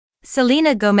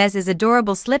Selena Gomez's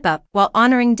adorable slip-up while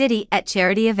honoring Diddy at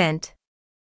charity event.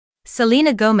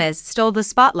 Selena Gomez stole the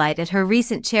spotlight at her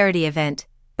recent charity event,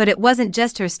 but it wasn't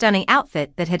just her stunning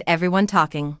outfit that had everyone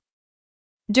talking.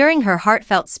 During her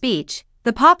heartfelt speech,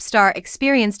 the pop star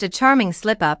experienced a charming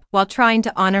slip-up while trying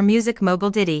to honor music mogul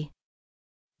Diddy.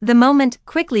 The moment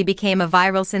quickly became a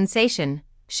viral sensation,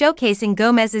 showcasing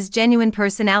Gomez's genuine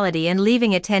personality and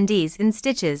leaving attendees in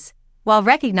stitches. While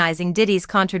recognizing Diddy's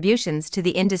contributions to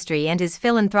the industry and his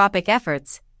philanthropic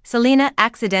efforts, Selena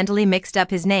accidentally mixed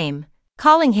up his name,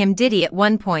 calling him Diddy at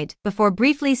one point before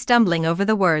briefly stumbling over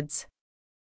the words.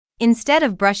 Instead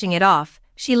of brushing it off,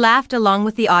 she laughed along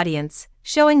with the audience,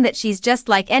 showing that she's just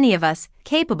like any of us,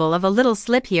 capable of a little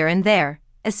slip here and there,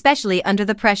 especially under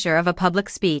the pressure of a public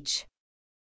speech.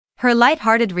 Her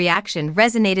light-hearted reaction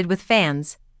resonated with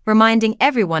fans, reminding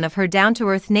everyone of her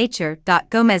down-to-earth nature.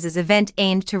 Gomez's event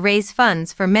aimed to raise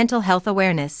funds for mental health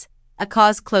awareness, a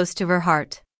cause close to her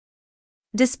heart.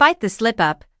 Despite the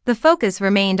slip-up, the focus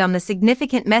remained on the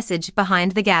significant message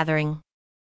behind the gathering.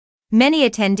 Many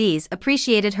attendees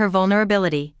appreciated her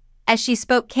vulnerability, as she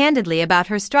spoke candidly about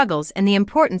her struggles and the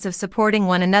importance of supporting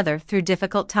one another through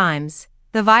difficult times.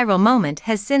 The viral moment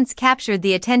has since captured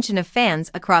the attention of fans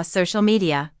across social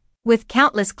media, with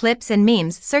countless clips and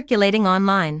memes circulating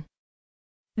online.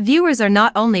 Viewers are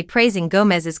not only praising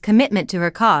Gomez's commitment to her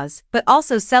cause but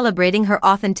also celebrating her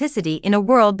authenticity in a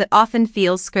world that often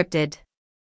feels scripted.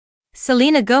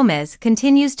 Selena Gomez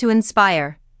continues to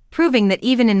inspire, proving that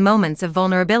even in moments of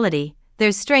vulnerability,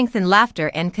 there's strength in laughter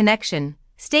and connection.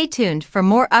 Stay tuned for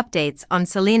more updates on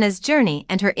Selena's journey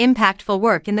and her impactful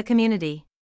work in the community.